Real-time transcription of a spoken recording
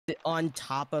on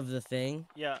top of the thing?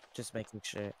 Yeah. Just making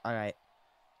sure. All right.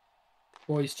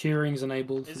 Voice cheering's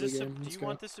enabled Is for the this? game. Do Let's you go.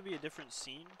 want this to be a different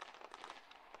scene?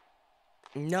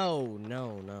 No,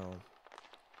 no, no.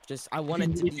 Just I If want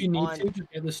it to if be you need on. to,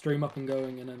 just get the stream up and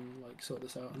going, and then like sort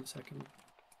this out in a second.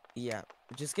 Yeah,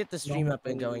 just get the No, stream up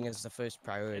and no. going as the first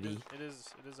priority. It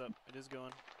is up. It is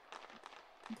going.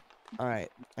 All right,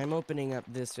 I'm opening up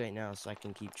this right now so I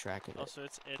can keep track of it. Also,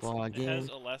 it Log has in.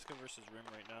 Alaska versus Rim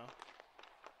right now.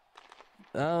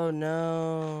 Oh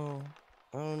no!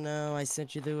 Oh no! I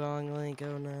sent you the wrong link.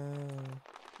 Oh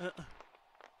no!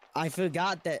 I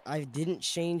forgot that I didn't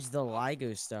change the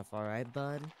LIGO stuff. All right,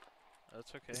 bud.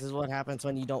 That's okay. This is what happens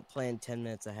when you don't plan 10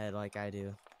 minutes ahead like I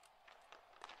do.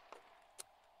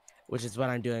 Which is what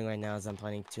I'm doing right now, is I'm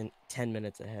planning 10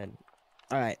 minutes ahead.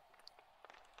 All right.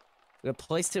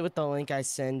 Replace it with the link I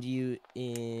send you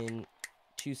in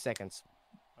 2 seconds.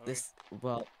 Okay. This,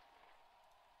 well...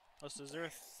 Oh, so is there a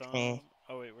thumb?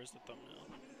 Oh wait, where's the thumbnail?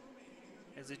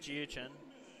 Is it GHN?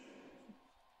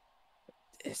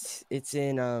 It's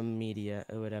in media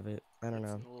or whatever. I don't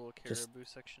know. In the little caribou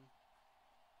section.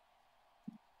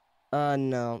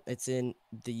 No, it's in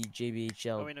the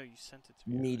JBHL Oh wait, no, you sent it to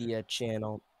me. media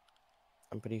channel.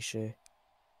 I'm pretty sure.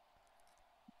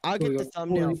 I'll We get the got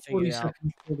thumbnail 40 figured out.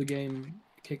 seconds before the game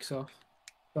kicks off.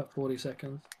 About 40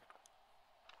 seconds.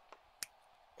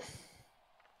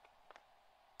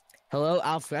 Hello,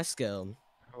 Alfresco.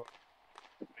 What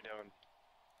are we doing?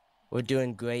 We're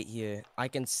doing great here. I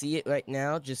can see it right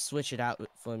now. Just switch it out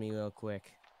for me real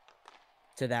quick.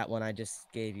 To that one I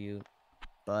just gave you,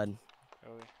 bud.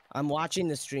 Okay. I'm watching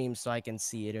the stream so I can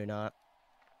see it or not.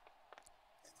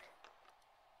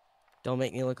 Don't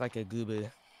make me look like a goober.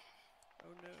 Oh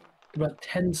no. About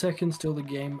 10 seconds till the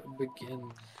game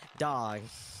begins. Dog.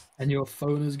 And your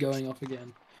phone is going off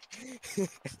again.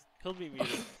 He'll be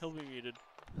muted. He'll be muted.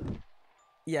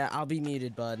 Yeah, I'll be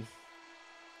muted, bud.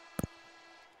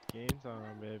 Game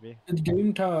time, baby. It's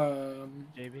game time.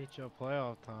 JBHL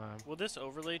playoff time. Will this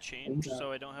overlay change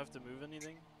so I don't have to move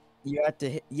anything? You have to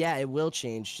hit, yeah, it will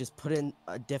change. Just put in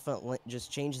a different link.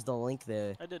 Just change the link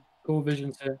there. I did. Cool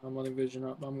Vision's here. I'm letting Vision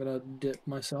up. I'm gonna dip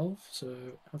myself, so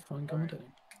have fun commentating.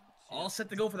 All set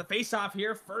to go for the face-off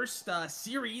here. First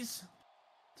series.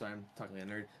 Sorry, I'm talking like a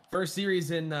nerd. First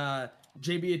series in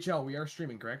JBHL. We are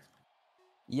streaming, correct?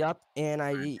 Yup, and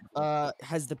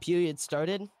has the period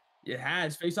started? It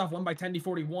has. Face-off won by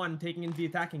 10-41, taking into the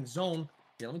attacking zone.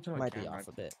 Yeah, let me turn my Might be camera. off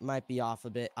a bit. Might be off a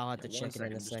bit. I'll have to Yeah, check it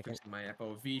in a just second. fixing my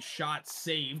FOV. Shot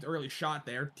saved. Early shot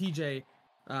there.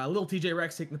 Little TJ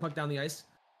Rex taking the puck down the ice.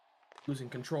 Losing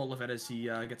control of it as he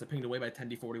gets it pinged away by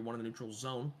 10-41 in the neutral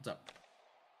zone. What's up?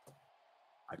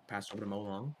 I passed over to Mo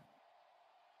Long.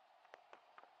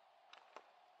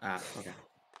 Ah, okay.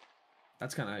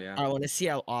 That's kind of, yeah. I want to see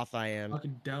how off I am.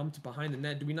 Fucking dumped behind the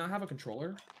net. Do we not have a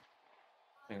controller?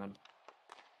 Hang on.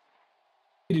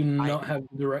 We do not have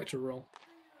the director role.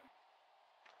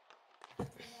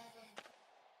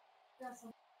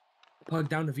 Puck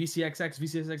down to VCXX.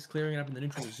 VCXX clearing it up in the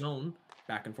neutral zone.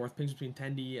 Back and forth. Pings between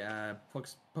Tendy.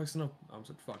 Puck's gonna... I almost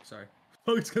said fuck, sorry.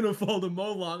 Puck's gonna fall to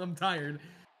Mo Long. I'm tired.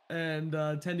 And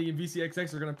Tendy and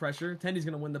VCXX are gonna pressure. Tendy's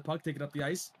gonna win the puck. Take it up the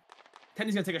ice.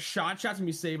 Tendy's gonna take a shot. Shot's gonna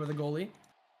be saved by the goalie.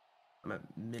 I'm at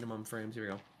minimum frames. Here we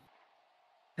go.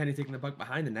 Tendy taking the puck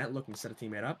behind the net. Looking to set a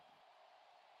teammate up.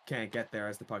 Can't get there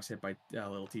as the puck's hit by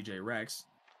little TJ Rex.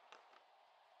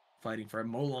 Fighting for it.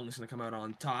 Mo Long is gonna come out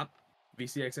on top.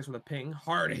 VCXX with a ping.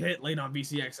 Hard hit late on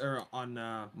VCX, or on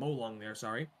Mo Long there,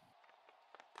 sorry.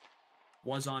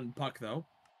 Was on puck, though.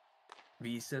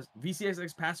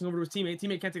 VCXX passing over to his teammate.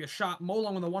 Teammate can't take a shot. Mo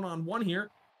Long on the one-on-one here.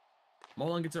 Mo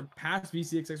Long gets a pass.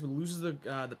 VCXX but loses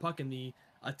the puck in the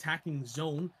attacking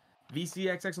zone.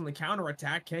 VCXX on the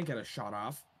counter-attack. Can't get a shot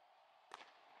off.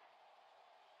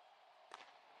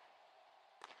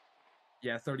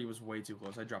 Yeah, 30 was way too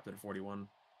close. I dropped it at 41.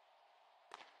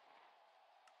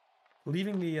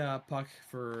 Leaving the puck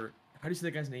for... How do you say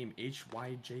that guy's name?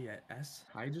 H-Y-J-S?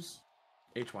 Hyjus?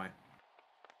 H-Y.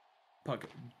 Puck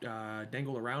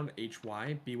dangled around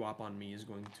H-Y. B-Wop on me is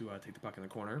going to take the puck in the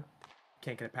corner.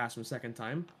 Can't get it past him a second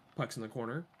time. Puck's in the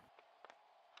corner.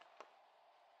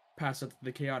 Pass up to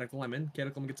the Chaotic Lemon.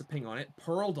 Chaotic Lemon gets a ping on it.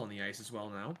 Pearled on the ice as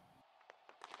well now.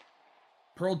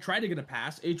 Pearl tried to get a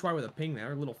pass. HY with a ping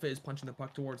there. Little Fizz punching the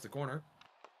puck towards the corner.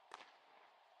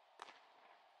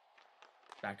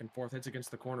 Back and forth hits against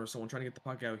the corner. Someone trying to get the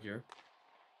puck out here.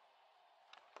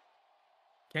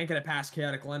 Can't get it past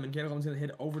Chaotic Lemon. Chaotic Lemon's going to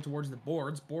hit over towards the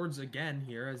boards. Boards again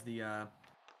here as the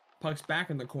puck's back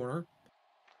in the corner.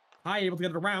 High able to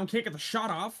get it around. Can't get the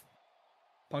shot off.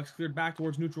 Puck's cleared back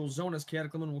towards neutral zone as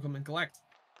Chaotic Lemon will come and collect.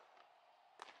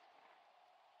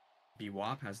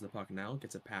 B-Wop has the puck now,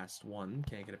 gets it past 1,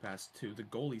 can't get it past 2. The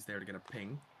goalie's there to get a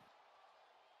ping.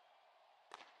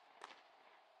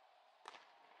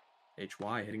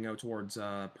 HY hitting out towards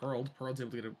Pearl. Pearl's able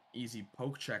to get an easy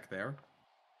poke check there.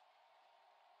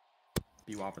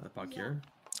 B-Wop with the puck here.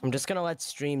 I'm just gonna let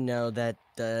stream know that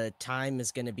the time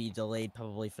is gonna be delayed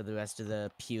probably for the rest of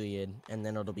the period, and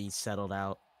then it'll be settled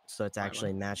out, so it's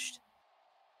actually matched.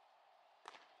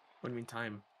 What do you mean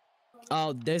time?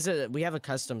 Oh, we have a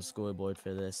custom scoreboard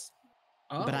for this,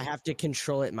 but I have to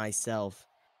control it myself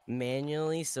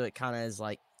manually, so it kind of is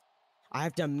like I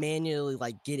have to manually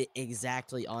like get it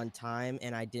exactly on time,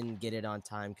 and I didn't get it on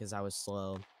time because I was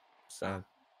slow. So,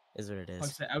 is what it is. Puck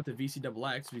set out to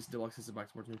VCXX. VCXX is the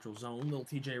back towards neutral zone. Little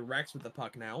TJ Rex with the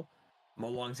puck now.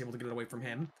 Molong's able to get it away from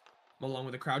him. Molong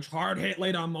with a crouch. Hard hit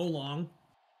late on Molong.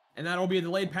 And that'll be a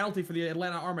delayed penalty for the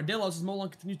Atlanta Armadillos as Molong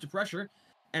continues to pressure.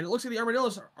 And it looks like the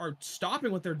Armadillos are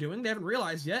stopping what they're doing. They haven't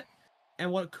realized yet. And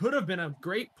what could have been a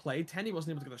great play, Tendy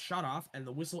wasn't able to get the shot off, and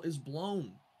the whistle is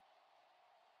blown.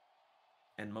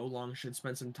 And Molong should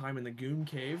spend some time in the Goon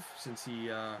Cave, since he,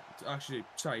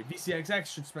 VCXX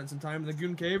should spend some time in the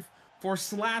Goon Cave for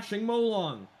slashing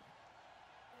Molong.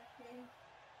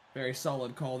 Very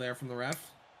solid call there from the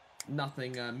ref.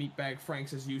 Nothing Meatbag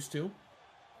Franks is used to.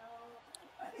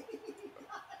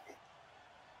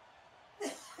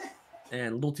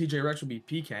 And little TJ Rex will be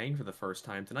PKing for the first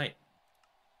time tonight.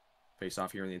 Face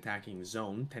off here in the attacking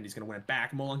zone. Tendy's going to win it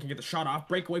back. Molong can get the shot off.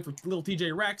 Breakaway for little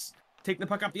TJ Rex. Taking the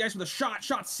puck up the ice with a shot.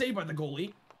 Shot saved by the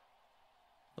goalie.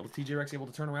 Little TJ Rex able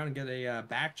to turn around and get a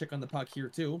back check on the puck here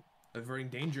too. Averting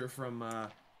danger from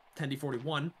Tendy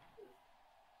 41.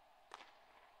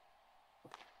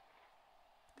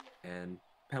 And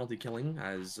penalty killing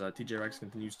as TJ Rex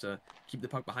continues to keep the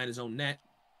puck behind his own net.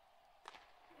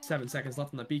 7 seconds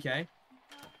left on the PK.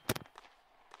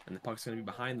 And the puck's going to be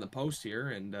behind the post here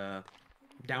and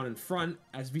down in front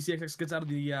as VCXX gets out of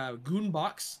the goon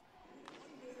box.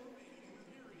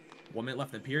 1 minute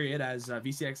left in the period as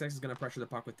VCXX is going to pressure the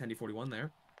puck with Tendy 41 there.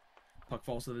 Puck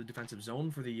falls to the defensive zone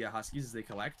for the Huskies as they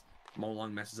collect.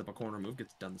 Molong messes up a corner move,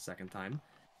 gets it done the second time.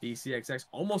 VCXX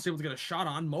almost able to get a shot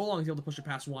on. Molong's able to push it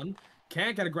past 1.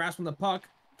 Can't get a grasp on the puck.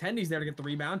 Tendy's there to get the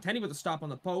rebound. Tendy with a stop on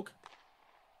the poke.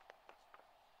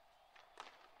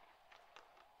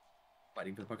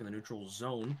 Fighting for the puck in the neutral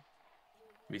zone.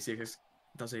 VCXX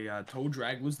does a toe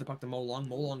drag, loses the puck to Molong.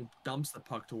 Molong dumps the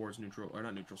puck towards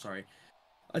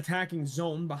attacking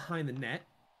zone behind the net.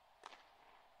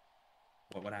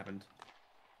 What happened?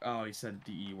 Oh, he said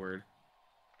the E word.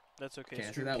 That's okay.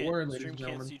 Can't say that word, ladies and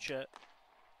gentlemen. Can't see chat.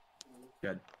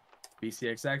 Good.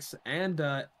 VCXX and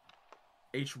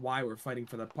HY were fighting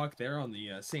for the puck there on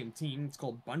the same team. It's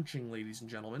called bunching, ladies and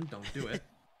gentlemen. Don't do it.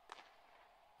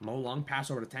 Molong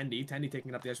pass over to Tendy. Tendy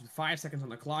taking it up the ice with 5 seconds on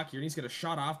the clock here. Needs to get a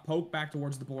shot off. Poke back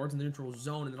towards the boards in the neutral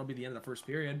zone, and that'll be the end of the first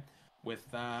period.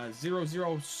 With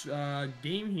 0-0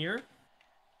 game here.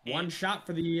 One shot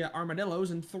for the Armadillos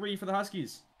and 3 for the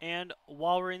Huskies. And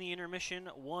while we're in the intermission,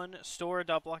 1,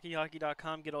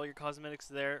 store.blockyhockey.com. Get all your cosmetics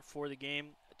there for the game.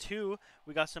 2,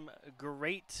 we got some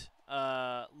great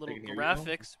little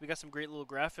graphics. We got some great little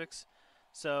graphics.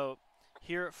 So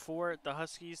here for the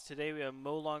Huskies today, we have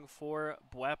Molong 4,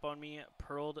 Bwap on me,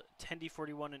 Pearled, Tendy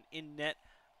 41, and in net,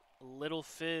 Little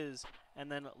Fizz.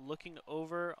 And then looking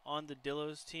over on the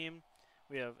Dillos team,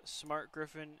 we have Smart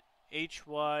Griffin,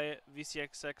 HY,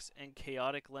 VCXX, and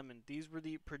Chaotic Lemon. These were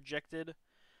the projected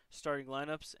starting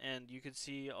lineups, and you could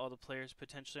see all the players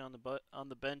potentially on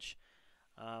the bench.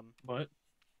 What?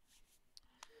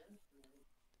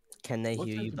 Can they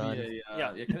hear you, bud?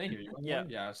 Yeah. Can they hear you?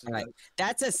 Yeah. So all right.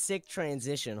 That's a sick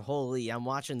transition. Holy, I'm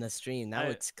watching the stream. That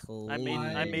looks clean.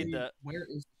 I made that. Where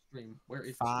is the stream? Where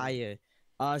is fire?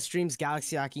 Streams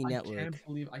Galaxy Hockey Network.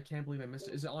 I can't believe I missed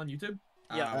it. Is it on YouTube?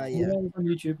 Yeah. Yeah. On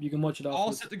YouTube, you can watch it.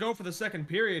 All set to go for the second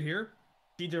period here.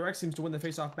 TJ Rex seems to win the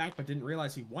faceoff back, but didn't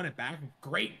realize he won it back.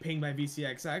 Great ping by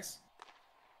VCXX.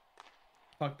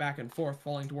 Puck back and forth,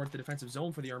 falling towards the defensive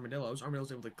zone for the Armadillos.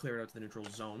 Armadillos able to clear it out to the neutral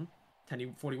zone.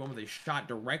 Tendy 41 with a shot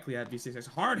directly at VCXX.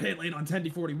 Hard hit late on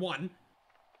Tendy 41.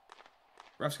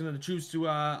 Ref's going to choose to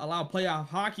allow playoff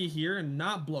hockey here and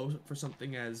not blow for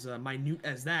something as minute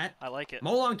as that. I like it.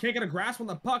 Molong can't get a grasp on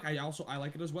the puck. I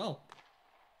like it as well.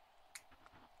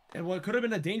 And what could have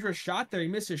been a dangerous shot there, he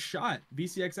missed his shot.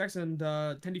 VCXX and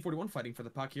Tendy 41 fighting for the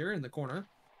puck here in the corner.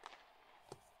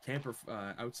 Camper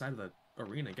outside of the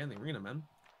arena. Again, the arena, man.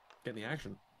 Getting the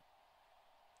action.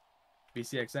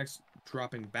 VCXX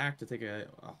dropping back to take a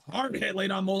hard hit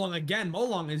late on Molong again.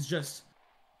 Molong is just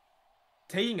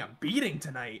taking a beating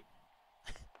tonight.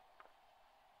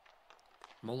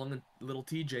 Molong and little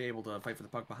TJ able to fight for the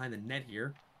puck behind the net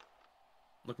here.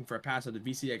 Looking for a pass out to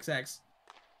VCXX.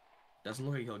 Doesn't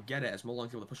look like he'll get it as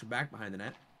Molong's able to push it back behind the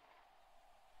net.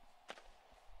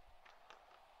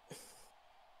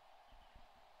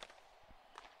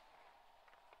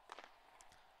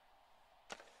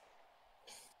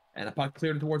 And the puck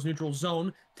cleared towards neutral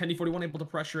zone. 10-41 able to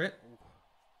pressure it.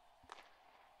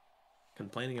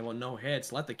 Complaining about no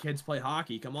hits. Let the kids play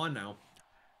hockey. Come on now.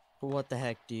 What the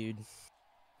heck, dude?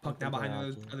 Puck now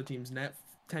behind the other team's net.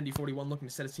 10-41 looking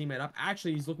to set his teammate up.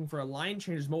 Actually, he's looking for a line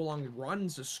change as Molong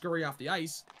runs to scurry off the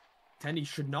ice. Tendy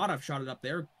should not have shot it up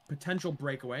there. Potential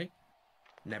breakaway.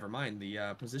 Never mind.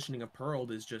 The positioning of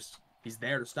Pearl is just... He's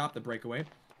there to stop the breakaway.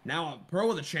 Now Pearl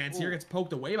with a chance here. Gets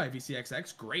poked away by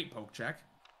VCXX. Great poke check.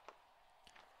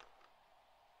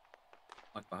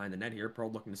 Puck behind the net here. Pearl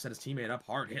looking to set his teammate up.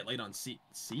 Hard hit late on C.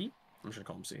 C? I'm just going to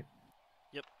call him C.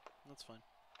 Yep, that's fine.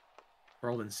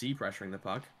 Pearl and C pressuring the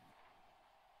puck.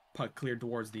 Puck cleared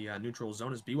towards the neutral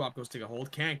zone as BWAP goes to take a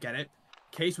hold. Can't get it.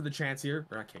 Case with a chance here.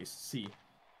 Or not Case. C.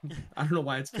 I don't know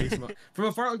why it's Case. From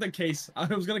afar, it looked like Case. I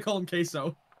was going to call him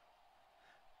Queso.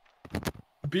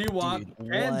 BWAP can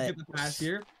get the pass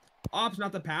here. Opts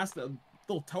not the pass. The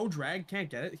little toe drag. Can't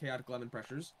get it. Chaotic Lemon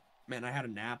pressures. Man, I had a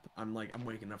nap. I'm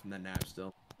waking up from that nap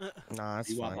still. Nah,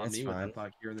 that's fine. On me with that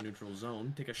puck here in the neutral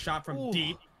zone. Take a shot from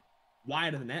deep.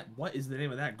 Wide of the net. What is the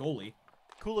name of that goalie?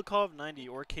 Kulikov 90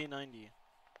 or K90.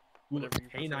 Whatever you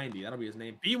K90, that'll be his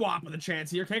name. BWAP with a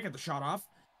chance here. Can't get the shot off.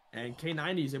 And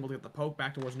K90 is able to get the poke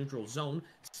back towards neutral zone.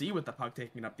 C with the puck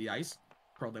taking it up the ice.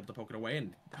 Pearl able to poke it away.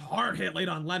 And hard hit late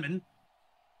on Lemon.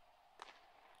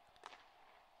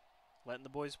 Letting the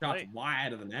boys Shots play.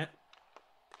 wide of the net.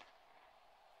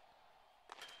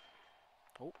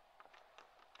 Oh.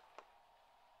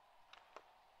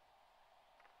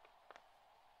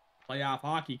 Playoff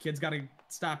hockey. Kids got to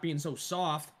stop being so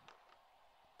soft.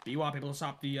 BWAP able to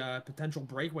stop the potential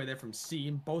breakaway there from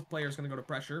C. Both players going to go to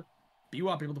pressure.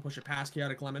 BWAP able to push it past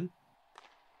Chaotic Lemon.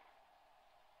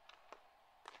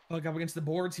 Puck up against the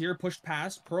boards here. Pushed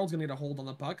past. Pearl's going to get a hold on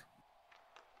the puck.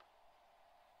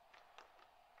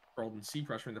 Pearl and C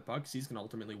pressuring the puck. C's going to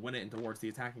ultimately win it in towards the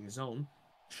attacking zone.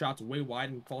 Shot's way wide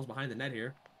and falls behind the net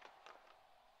here.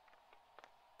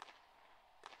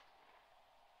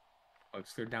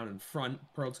 Puck's cleared down in front.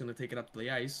 Pearl's going to take it up to the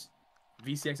ice.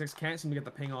 VCXX can't seem to get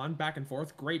the ping on. Back and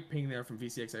forth. Great ping there from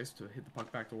VCXX to hit the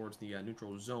puck back towards the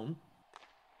neutral zone.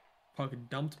 Puck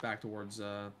dumped back towards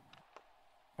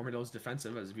Armadillos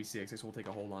defensive as VCXX will take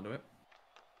a hold onto it.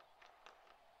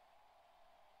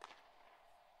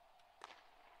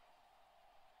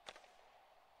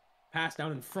 Pass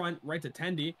down in front, right to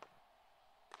Tendy.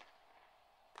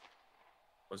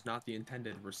 Was not the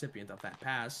intended recipient of that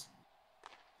pass.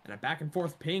 And a back and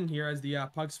forth ping here as the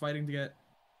puck's fighting to get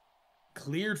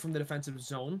cleared from the defensive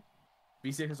zone.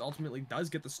 VCX ultimately does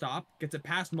get the stop. Gets it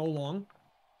past Molong.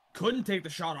 Couldn't take the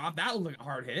shot off. That looked like a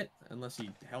hard hit. Unless he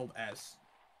held S.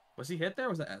 Was he hit there or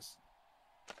was that S?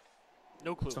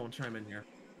 No clue. Someone chime in here.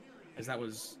 As that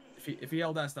was... If he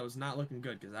held S, that was not looking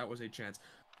good. Because that was a chance.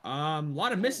 A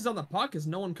lot of misses on the puck as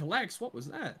no one collects. What was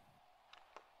that?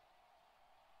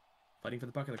 Fighting for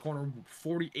the puck in the corner.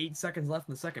 48 seconds left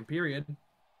in the second period.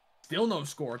 Still no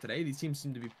score today. These teams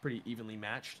seem to be pretty evenly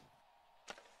matched.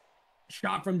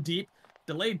 Shot from deep.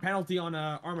 Delayed penalty on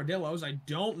Armadillos. I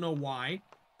don't know why.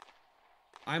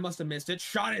 I must have missed it.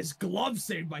 Shot is glove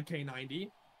saved by K90.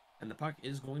 And the puck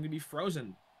is going to be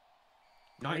frozen.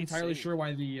 Not entirely sure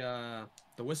why the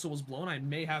whistle was blown. I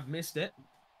may have missed it.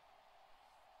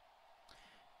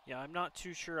 Yeah, I'm not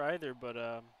too sure either, but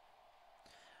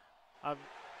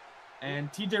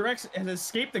And TJ Rex has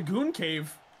escaped the goon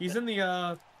cave. He's in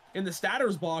the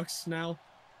statter's box now.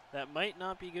 that might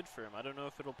not be good for him. I don't know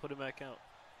if it'll put him back out.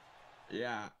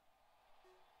 Yeah.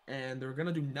 And they're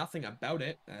gonna do nothing about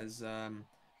it as the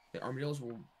Armadillos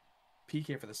will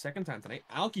PK for the second time tonight.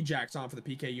 Alki Jack's on for the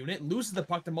PK unit. Loses the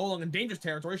puck to Molong in dangerous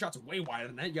territory. Shots way wider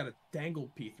than that. You got a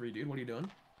dangled P3, dude. What are you doing?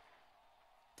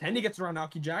 Tendy gets around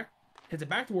Alki Jack. Hits it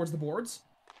back towards the boards.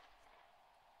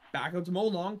 Back up to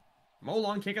Molong.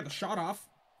 Molong can't get the shot off.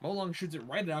 Molong shoots it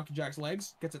right at Alki Jack's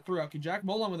legs. Gets it through Alki Jack.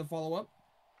 Molong with a follow-up.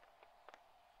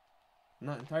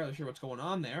 Not entirely sure what's going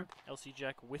on there. LC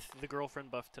Jack with the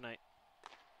girlfriend buff tonight.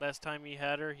 Last time he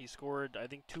had her, he scored, I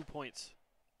think, 2 points.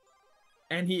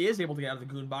 And he is able to get out of the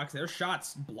goon box there.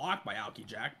 Shots blocked by Alki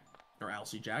Jack. Or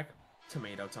Alcy Jack.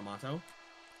 Tomato.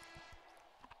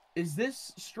 Is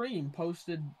this stream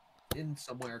posted in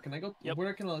somewhere? Can I go? Yep.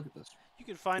 Where can I look at this? You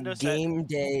can find us Game at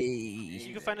Day.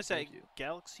 You can find us at Thank you.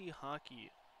 Galaxy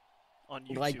Hockey on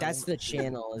YouTube. Like that's the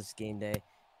channel is Game Day.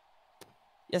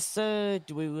 Yes, sir.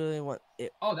 Do we really want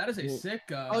it? Oh, that is a Yeah. sick.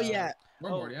 Oh yeah,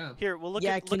 Scoreboard, yeah. Here, we'll look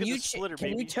yeah. at Can the you splitter,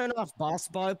 can baby. you turn off boss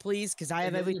bar, please? Because I Yeah,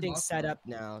 have give me your everything boss set bar. up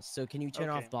now. So can you turn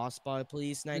Okay. off boss bar,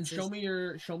 please, And Nixus?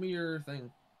 show me your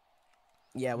thing.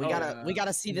 Yeah, we Oh,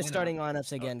 gotta see the lineup. starting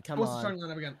lineups again. Come What's the on. starting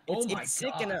lineup again? Oh my It's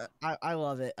sick and god. I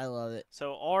love it. I love it.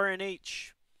 So R and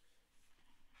H.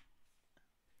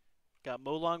 Got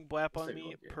Molong, Bwap Let's on take a me,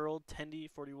 look here. Pearl, Tendy,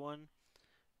 41,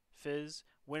 Fizz,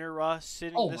 Winter Ross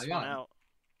sitting Oh this my one God. out.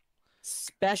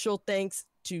 Special thanks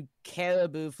to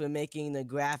Caribou for making the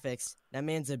graphics. That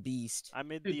man's a beast. I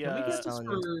made Dude, the can we get this telling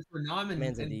you. for Nam and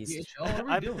Man's a beast. DHL? What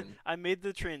are we doing? I made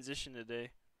the transition today.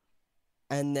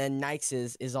 And then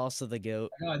Nix's is also the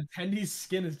goat. God, Tendy's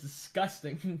skin is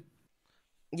disgusting.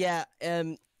 Yeah,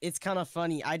 it's kind of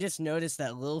funny. I just noticed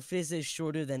that Lil Fizz is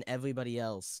shorter than everybody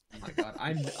else. Oh my god,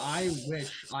 I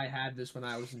wish I had this when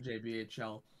I was in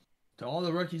JBHL. To all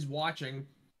the rookies watching,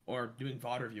 or doing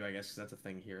VOD review, I guess, because that's a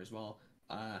thing here as well.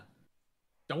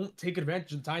 Don't take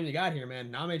advantage of the time you got here,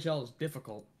 man. NAMHL is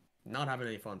difficult. Not having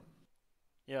any fun.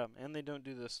 Yeah, and they don't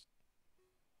do this.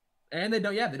 And they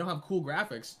don't have cool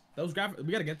graphics. Those graphics,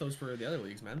 we gotta get those for the other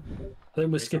leagues, man. I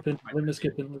think we're skipping. Let's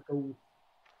go.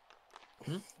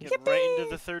 Get right into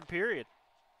the third period.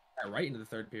 Yeah, right into the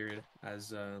third period as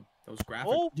those graphics.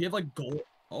 Oh. Do you have like goal?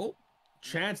 Oh,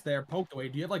 chance there, poked away.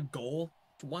 Do you have like goal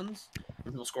ones?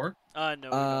 Where people score? No, we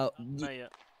don't. Not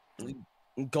yet.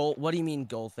 Goal. What do you mean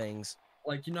goal things?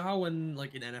 Like, you know how when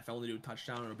like in NFL they do a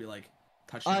touchdown, it'll be like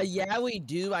touchdown. Yeah, we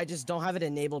do. I just don't have it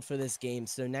enabled for this game.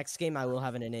 So next game I will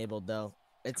have it enabled though.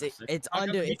 It's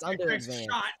under advanced.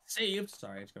 Shot saved.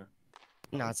 Sorry, it's gonna.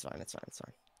 No, it's fine. It's fine. It's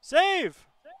Save! fine.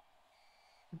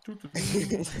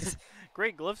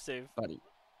 Great glove save. Buddy.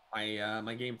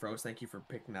 My game froze. Thank you for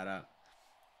picking that up.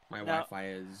 My Now- Wi-Fi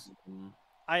is.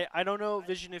 I don't know,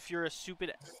 Vision, if you're a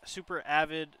super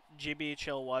avid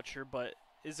JBHL watcher, but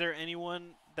is there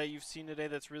anyone that you've seen today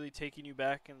that's really taking you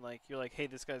back and like you're like, hey,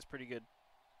 this guy's pretty good?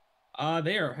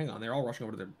 Hang on, they're all rushing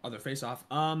over to their other face-off.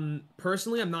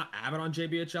 Personally, I'm not avid on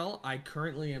JBHL. I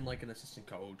currently am like an assistant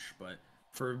coach, but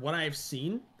for what I've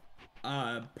seen,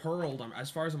 Pearl,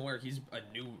 as far as I'm aware, he's a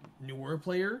newer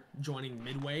player joining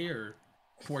midway or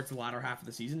towards the latter half of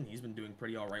the season. He's been doing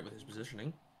pretty all right with his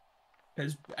positioning.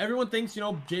 Because everyone thinks, you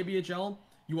know, JBHL,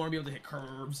 you want to be able to hit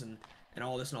curves and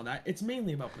all this and all that. It's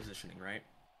mainly about positioning, right?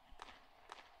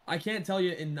 I can't tell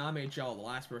you in NAMHL, the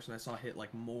last person I saw hit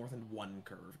like more than one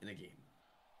curve in a game.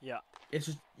 Yeah. It's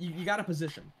just, you got to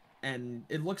position. And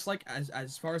it looks like,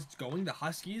 as far as it's going, the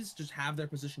Huskies just have their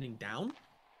positioning down.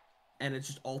 And it's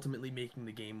just ultimately making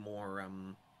the game more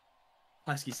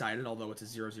Husky-sided, although it's a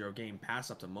 0-0 game.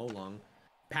 Pass up to Molong.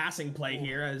 Passing play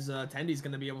here as Tendy's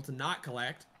going to be able to not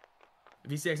collect.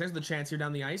 VCX has the chance here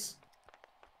down the ice.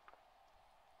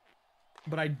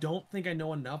 But I don't think I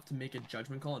know enough to make a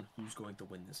judgment call on who's going to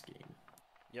win this game.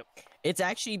 Yep. It's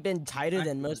actually been tighter than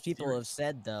Actually, most people serious. have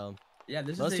said, though. Yeah,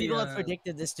 this Most is people have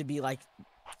predicted this to be like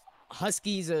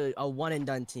Huskies a one and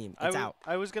done team. It's out.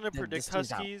 I was gonna This predict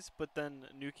team's out. Huskies, but then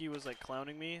Nuki was like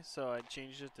clowning me, so I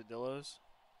changed it to Dillos.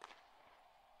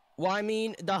 Well, I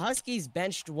mean, the Huskies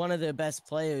benched one of their best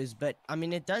players, but I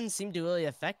mean, it doesn't seem to really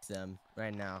affect them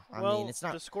right now. I mean, it's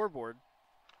not the scoreboard.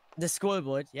 the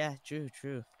scoreboard. Yeah, true.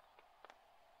 See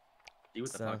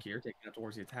with the So- puck here, taking it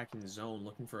towards the attacking zone,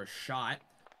 looking for a shot.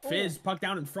 Fizz, puck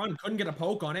down in front, couldn't get a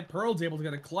poke on it. Pearl's able to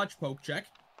get a clutch poke check.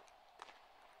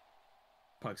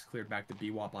 Puck's cleared back to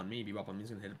BWAP on me. BWAP on me is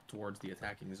going to hit it towards the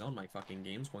attacking zone. My fucking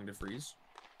game's going to freeze.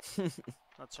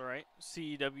 That's all right.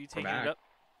 CEW taking back. it up,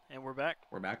 and we're back.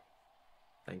 We're back.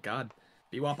 Thank God.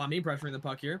 BWAP on me, pressuring the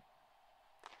puck here.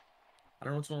 I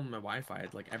don't know what's going on with my Wi-Fi.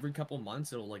 Like, every couple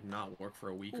months, it'll, like, not work for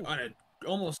a week. Ooh.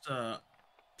 Almost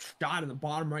shot in the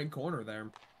bottom right corner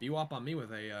there. BWAP on me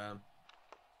with a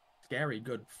scary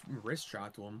good wrist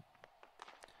shot to him.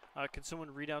 Can someone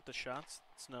read out the shots?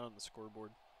 It's not on the scoreboard.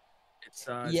 It's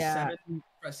Yeah.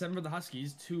 seven for the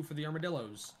Huskies, 2 for the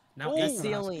Armadillos. Now Oh. 8 That's for the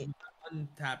the only- Huskies, one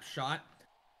tap shot.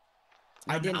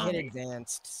 I didn't hit Nine.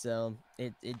 advanced, so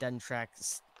it doesn't track.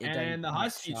 It doesn't And the track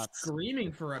Huskies shots.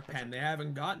 screaming for a pen. They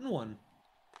haven't gotten one.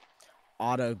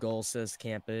 Auto goal, says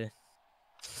Camper.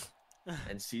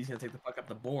 And C's gonna take the puck up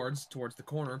the boards towards the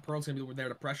corner. Pearl's gonna be there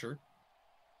to pressure.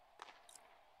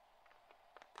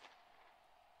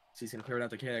 C's gonna clear it out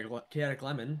to Chaotic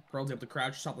Lemon. Pearl's able to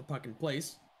crouch, stop the puck in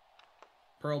place.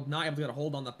 Pearl not able to get a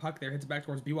hold on the puck there. Hits it back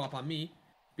towards BWAP on me.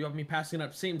 BWAP on me passing it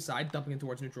up same side, dumping it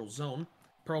towards neutral zone.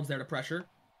 Pearl's there to pressure.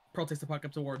 Pearl takes the puck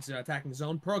up towards attacking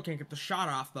zone. Pearl can't get the shot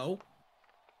off though.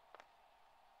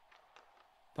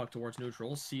 Puck towards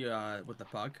neutral. C with the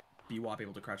puck. BWAP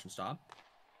able to crouch and stop.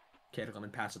 Chaotic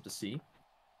Lemon pass up to C.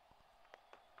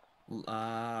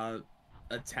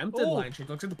 attempted line change.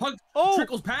 Looks like the puck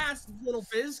trickles past. Little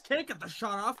Fizz can't get the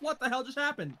shot off. What the hell just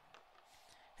happened?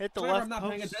 Hit the Whenever left I'm not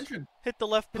paying post. attention. Hit the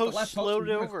left Hit the post. left post Slowed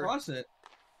it and over. Cross it.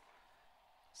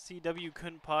 CW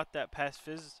couldn't pot that past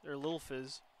Fizz or Little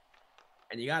Fizz.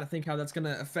 And you got to think how that's going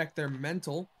to affect their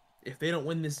mental. If they don't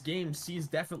win this game, C's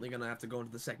definitely going to have to go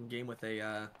into the second game with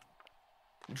a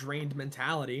drained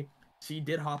mentality. C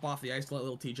did hop off the ice to let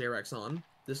little TJ Rex on.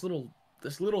 This little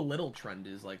trend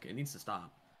is like, it needs to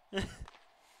stop.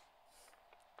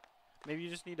 Maybe you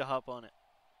just need to hop on it.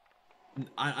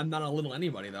 I'm not a little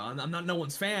anybody though. I'm not no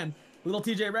one's fan. Little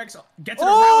TJ Rex gets it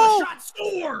around the shot,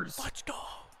 scores. Let's go.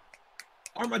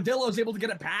 Armadillo is able to get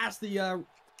it past the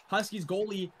Huskies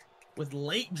goalie with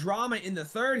late drama in the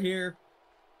third here.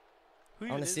 Who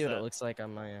I want to see what it looks like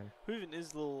on my end. Who even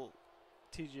is little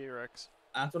TJ Rex?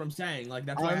 That's what I'm saying. Like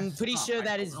that's. I'm pretty sure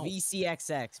that is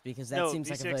VCXX because that seems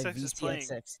like a VCXX.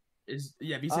 VCXX is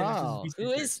VCXX.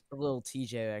 Who is little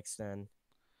TJX then?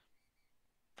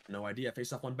 No idea.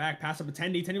 Face off one back. Pass up to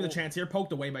Tendy. Tendy with a chance here.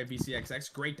 Poked away by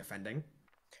VCXX. Great defending.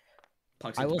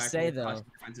 Pucks I will say though,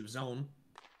 defensive zone.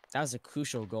 That was a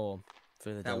crucial goal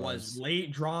for the. That was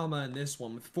late drama in this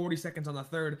one with 40 seconds on the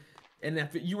third. And if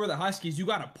you were the Huskies, you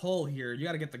got to pull here. You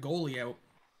got to get the goalie out.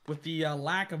 With the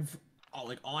lack of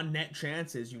like on net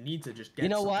chances, you need to just get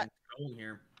something going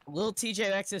here. Little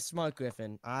TJX is smart,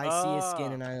 Griffin. I see his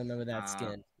skin and I remember that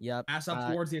skin. Yep. Pass up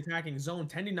towards the attacking zone.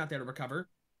 Tendy not there to recover.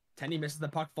 Tendy misses the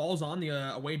puck, falls on the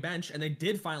away bench, and they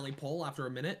did finally pull after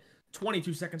a minute.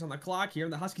 22 seconds on the clock here,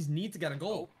 and the Huskies need to get a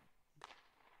goal.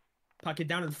 Puck hit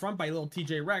down in front by little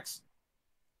TJ Rex.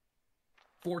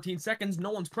 14 seconds.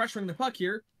 No one's pressuring the puck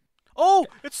here. Oh,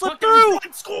 it slipped through!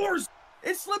 It scores!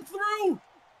 It slipped through!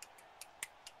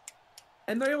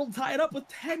 And they're able to tie it up with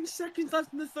 10 seconds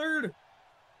left in the third.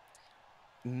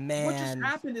 Man. What just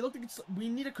happened? It looked like we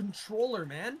need a controller,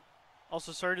 man.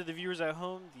 Also, sorry to the viewers at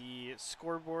home, the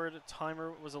scoreboard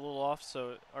timer was a little off,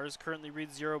 so ours currently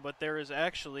reads 0, but there is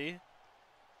actually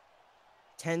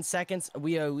 10 seconds.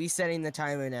 We are resetting the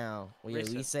timer now.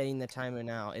 Resetting the timer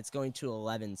now. It's going to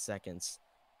 11 seconds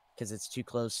because it's too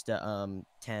close to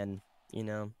 10, you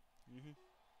know?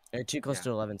 Or too close to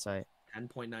 11, sorry.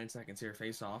 10.9 seconds here,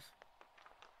 face off.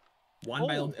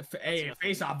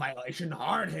 Face off violation.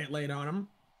 Hard hit laid on him.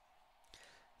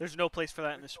 There's no place for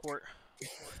that in the sport.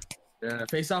 Yeah,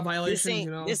 face-off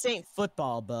violation. This ain't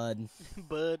football, bud.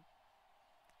 Bud.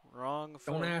 Wrong.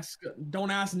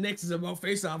 Don't ask Nix about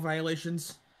face-off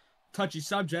violations. Touchy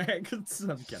subject.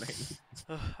 I'm kidding.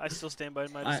 I still stand by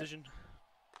my decision.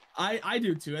 I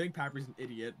do too. I think Pappy's an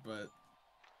idiot, but.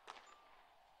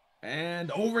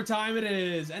 And overtime it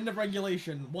is. End of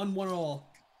regulation. 1-1 all.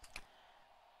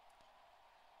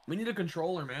 We need a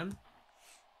controller, man.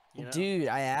 You know? Dude,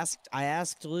 I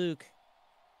asked Luke.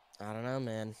 I don't know,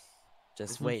 man.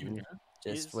 Just waiting.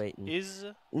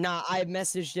 Nah, I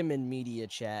messaged him in media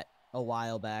chat a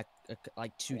while back,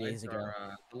 like 2 days ago.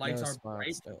 The lights are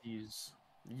bright for these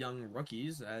young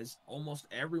rookies, as almost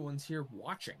everyone's here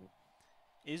watching.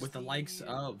 With the likes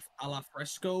of Ala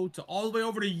Fresco to all the way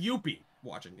over to Yuppie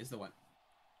watching is the one.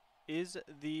 Is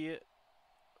the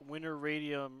Winter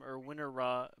Radium or Winter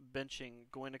Raw benching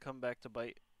going to come back to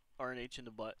bite RNH in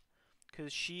the butt?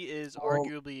 Because she is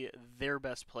arguably their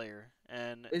best player,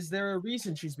 and is there a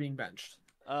reason she's being benched?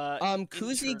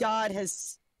 Kuzi God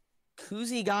has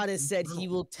said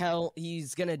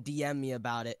he's gonna DM me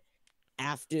about it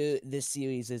after this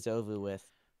series is over with.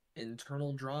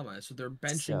 Internal drama, so they're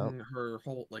benching her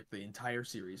whole the entire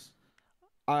series.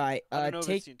 All right,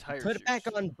 put it back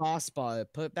on boss bar.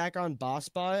 Put it back on boss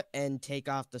bar and take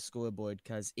off the scoreboard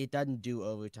because it doesn't do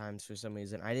overtimes for some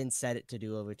reason. I didn't set it to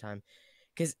do overtime.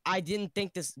 Because I didn't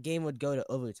think this game would go to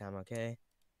overtime, okay?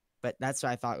 But that's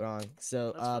what I thought wrong.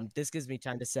 So this gives me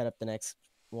time to set up the next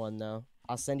one, though.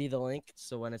 I'll send you the link,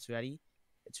 so when it's ready,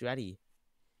 it's ready.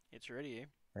 It's ready,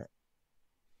 eh?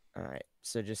 All right,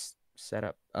 so just set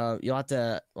up. You'll have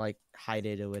to, hide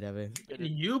it or whatever.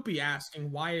 You'd be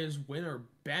asking, why is Winner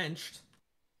benched?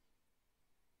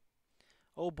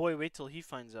 Oh, boy, wait till he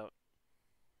finds out.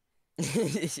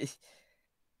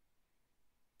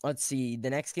 Let's see.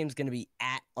 The next game's going to be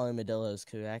at Armadillos,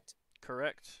 correct?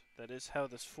 Correct. That is how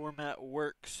this format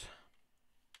works.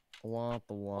 Womp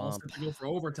womp. To go for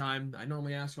overtime. I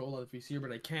normally ask Ola if he's here,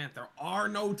 but I can't. There are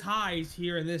no ties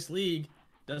here in this league.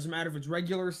 Doesn't matter if it's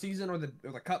regular season or the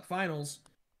cup finals.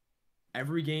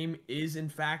 Every game is, in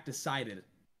fact, decided.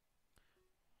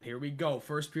 Here we go.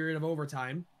 First period of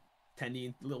overtime. Tendy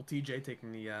and little TJ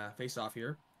taking the face-off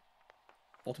here.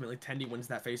 Ultimately, Tendy wins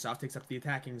that face-off, takes up the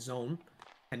attacking zone.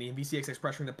 Tendy and VCXX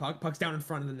pressuring the puck. Puck's down in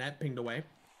front of the net, pinged away.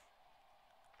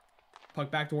 Puck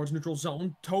back towards neutral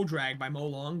zone. Toe drag by Mo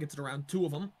Long. Gets it around 2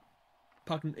 of them.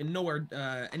 Puck in nowhere.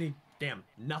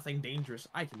 Nothing dangerous.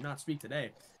 I cannot speak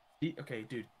today. Okay,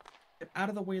 dude. Get out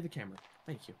of the way of the camera.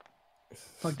 Thank you.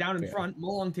 Puck down in front. Mo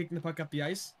Long taking the puck up the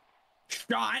ice.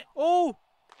 Shot. Oh!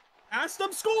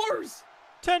 Aston scores!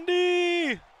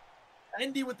 Tendy!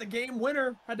 Andy with the game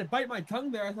winner. Had to bite my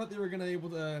tongue there. I thought they were going to be able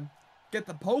to get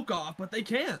the poke off, but they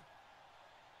can't.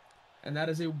 And that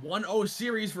is a 1-0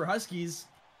 series for Huskies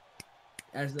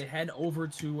as they head over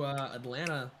to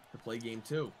Atlanta to play game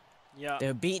 2. Yeah.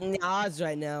 They're beating the odds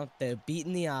right now. They're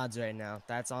beating the odds right now.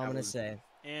 That's all I'm going to say.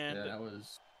 And yeah, that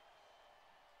was...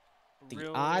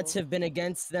 The odds have been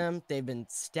against them. They've been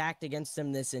stacked against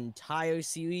them this entire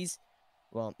series.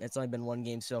 Well, it's only been 1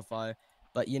 game so far.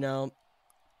 But, you know,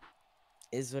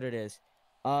 is what it is.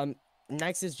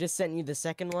 Next is just sent you the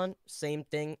second one. Same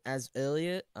thing as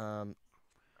earlier.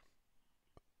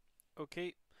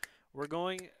 Okay. We're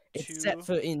going to... It's set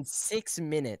for in 6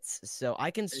 minutes. So I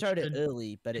can start it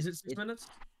early, but is it 6 minutes?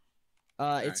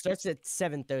 It starts at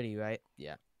 7:30, right?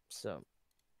 Yeah. So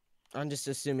I'm just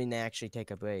assuming they actually take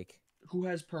a break. Who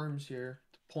has perms here?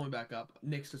 Pull me back up.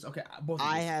 Nick's just okay. Both of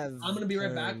I you. have. I'm gonna be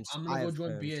right back. perms. I'm I gonna go have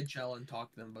join perms. BHL and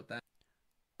talk to them about that.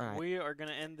 All right. We are going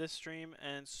to end this stream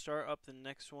and start up the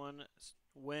next one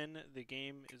when the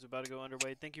game is about to go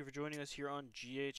underway. Thank you for joining us here on JBHL.